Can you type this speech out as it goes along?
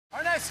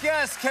next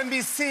guest can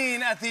be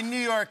seen at the New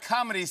York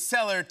Comedy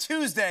Cellar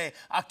Tuesday,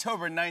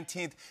 October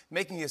 19th,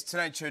 making his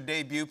Tonight Show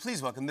debut.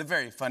 Please welcome the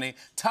very funny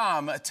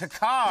Tom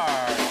Thakkar.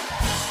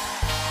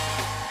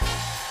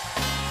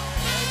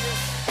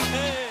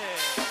 Hey.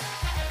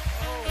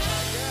 Oh,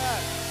 my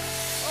God.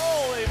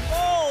 Holy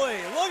moly.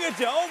 Look at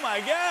you. Oh, my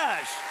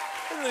gosh.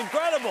 This is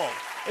incredible.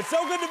 It's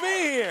so good to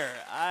be here.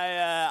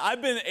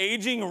 I've been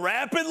aging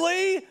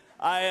rapidly.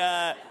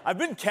 I've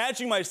been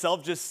catching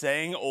myself just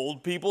saying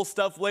old people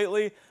stuff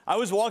lately. I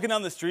was walking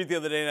down the street the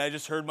other day and I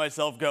just heard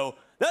myself go,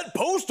 "That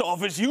post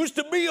office used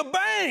to be a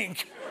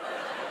bank."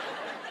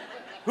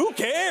 Who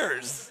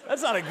cares?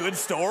 That's not a good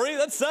story.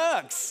 That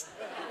sucks.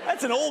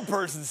 That's an old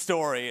person's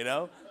story, you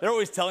know? They're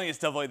always telling you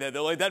stuff like that.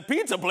 They're like, "That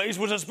pizza place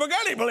was a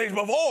spaghetti place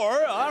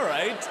before." All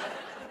right.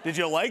 Did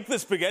you like the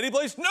spaghetti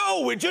place?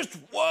 No, it just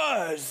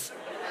was.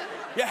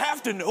 You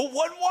have to know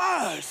what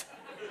was.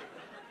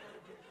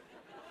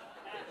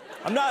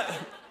 I'm not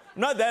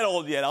that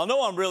old yet. I'll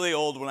know I'm really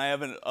old when I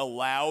have a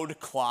loud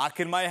clock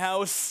in my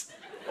house.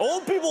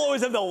 Old people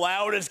always have the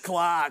loudest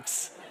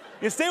clocks.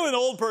 You stay with an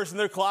old person,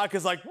 their clock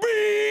is like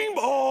bing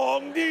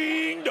bong,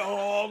 ding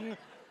dong,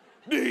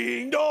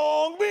 ding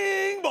dong,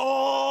 bing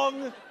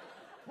bong,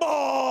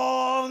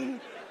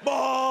 bong,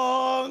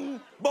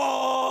 bong,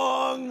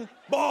 bong,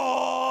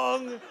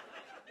 bong.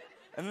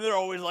 And then they're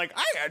always like,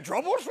 "I had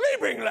trouble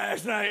sleeping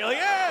last night." You're like,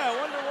 yeah, I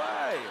wonder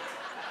why.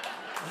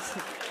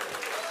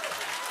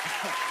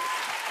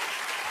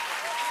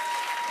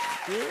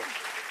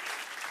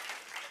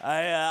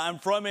 I'm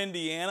from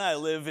Indiana. I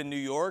live in New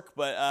York,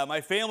 but my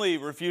family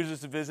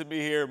refuses to visit me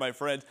here, my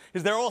friends,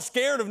 because they're all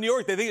scared of New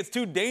York. They think it's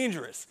too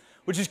dangerous,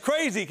 which is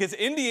crazy because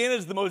Indiana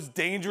is the most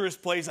dangerous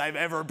place I've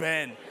ever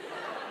been.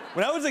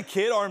 When I was a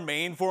kid, our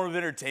main form of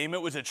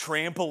entertainment was a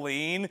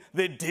trampoline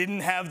that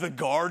didn't have the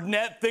guard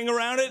net thing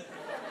around it.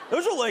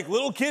 Those are like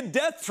little kid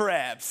death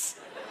traps.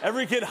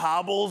 Every kid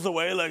hobbles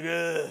away like,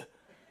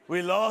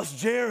 "We lost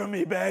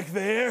Jeremy back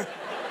there,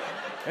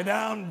 and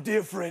I'm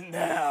different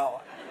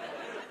now."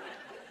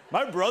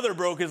 My brother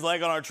broke his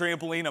leg on our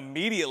trampoline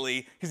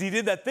immediately because he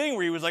did that thing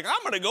where he was like,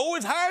 "I'm gonna go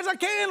as high as I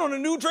can on a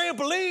new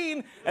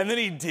trampoline." And then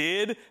he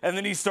did, and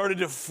then he started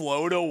to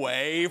float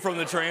away from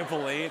the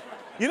trampoline.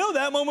 You know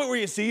that moment where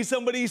you see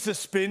somebody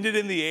suspended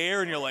in the air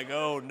and you're like,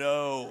 "Oh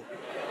no,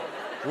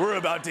 we're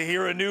about to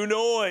hear a new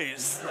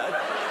noise."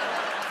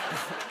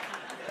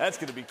 That's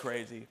gonna be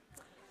crazy.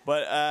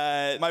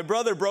 But my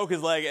brother broke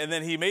his leg, and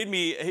then he made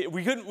me,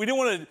 we didn't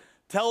want to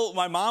tell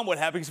my mom what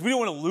happened because we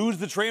didn't want to lose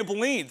the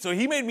trampoline. So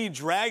he made me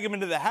drag him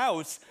into the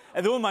house,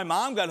 and then when my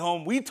mom got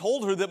home, we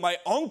told her that my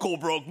uncle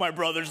broke my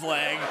brother's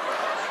leg.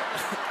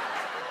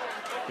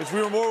 Because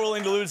we were more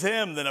willing to lose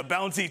him than a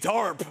bouncy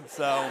tarp,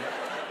 so.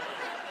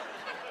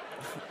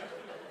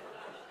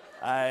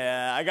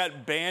 I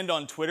got banned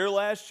on Twitter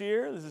last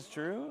year, this is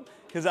true,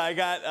 because I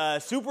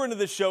got super into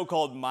this show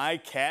called My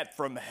Cat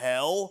from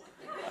Hell.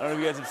 I don't know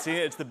if you guys have seen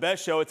it. It's the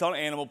best show. It's on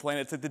Animal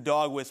Planet. It's like the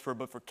Dog Whisperer,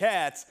 but for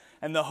cats.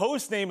 And the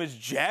host's name is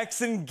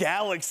Jackson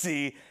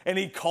Galaxy, and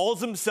he calls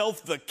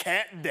himself the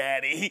Cat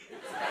Daddy.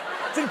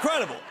 It's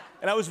incredible.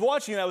 And I was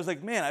watching it, and I was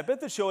like, man, I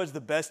bet the show has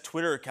the best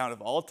Twitter account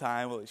of all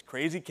time with these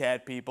crazy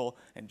cat people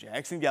and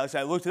Jackson Galaxy.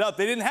 I looked it up.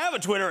 They didn't have a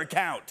Twitter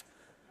account.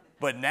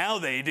 But now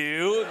they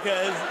do,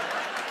 because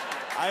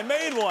I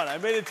made one. I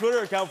made a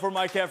Twitter account for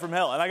My Cat from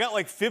Hell, and I got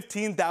like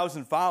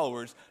 15,000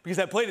 followers because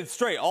I played it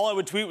straight. All I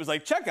would tweet was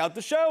like, "Check out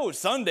the show,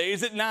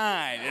 Sundays at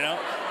 9, you know?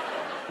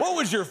 What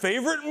was your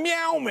favorite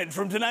meowment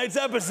from tonight's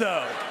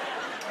episode?"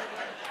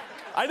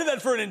 I did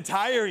that for an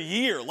entire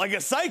year, like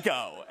a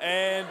psycho,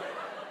 and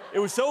it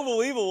was so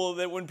believable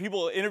that when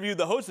people interviewed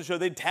the host of the show,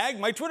 they'd tag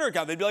my Twitter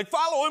account. They'd be like,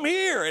 "Follow him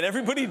here," and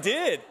everybody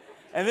did.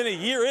 And then a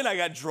year in, I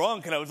got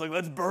drunk, and I was like,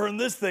 "Let's burn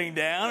this thing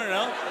down," you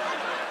know?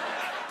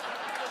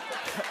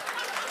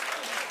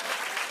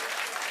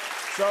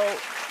 So,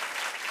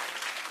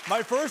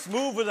 my first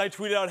move was I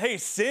tweeted out, "Hey,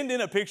 send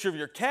in a picture of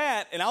your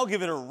cat, and I'll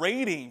give it a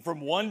rating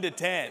from 1 to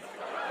 10.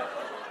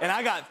 And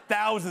I got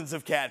thousands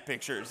of cat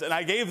pictures, and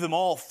I gave them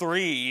all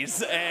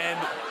 3s, and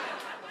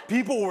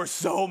people were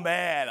so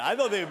mad. I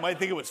thought they might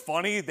think it was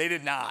funny. They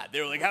did not. They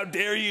were like, "How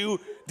dare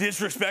you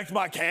disrespect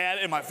my cat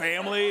and my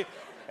family?"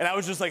 And I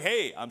was just like,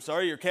 "Hey, I'm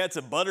sorry your cat's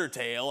a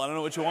buttertail. I don't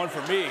know what you want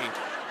from me.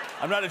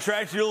 I'm not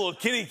attracted to your little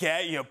kitty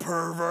cat, you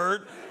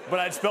pervert." But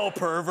I'd spell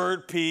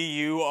pervert,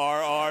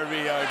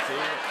 P-U-R-R-V-R-T.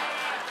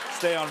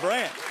 Stay on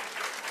brand.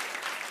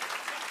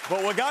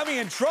 But what got me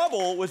in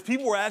trouble was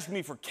people were asking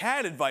me for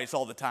cat advice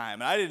all the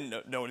time. And I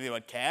didn't know anything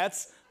about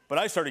cats, but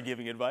I started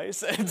giving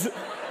advice. And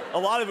a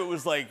lot of it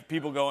was like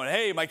people going,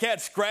 "Hey, my cat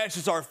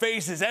scratches our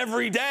faces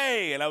every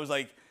day." And I was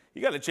like,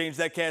 "You got to change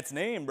that cat's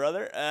name,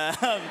 brother."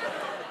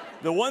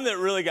 The one that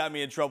really got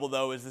me in trouble,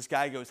 though, is this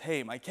guy goes,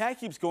 "Hey, my cat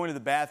keeps going to the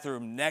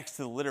bathroom next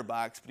to the litter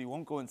box, but he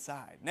won't go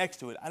inside. Next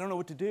to it, I don't know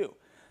what to do."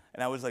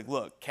 And I was like,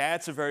 "Look,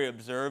 cats are very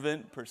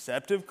observant,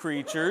 perceptive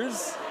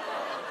creatures.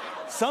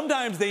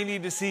 Sometimes they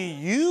need to see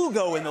you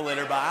go in the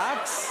litter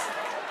box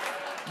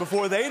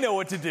before they know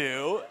what to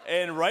do."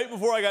 And right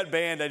before I got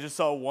banned, I just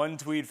saw one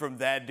tweet from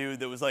that dude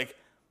that was like,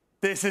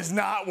 "This is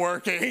not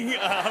working."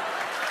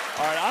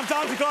 All right, I'm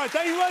Tom Thakkar.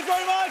 Thank you guys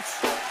very much.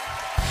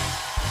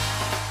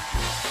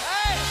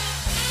 Hey,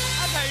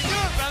 that's how you do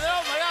it, brother.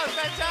 Oh my God,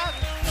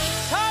 fantastic.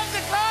 Tom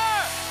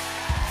Thakkar.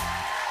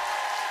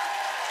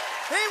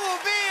 He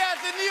will be at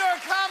the New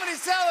York Comedy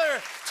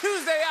Cellar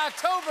Tuesday,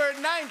 October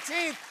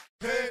 19th.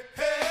 Hey,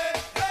 hey.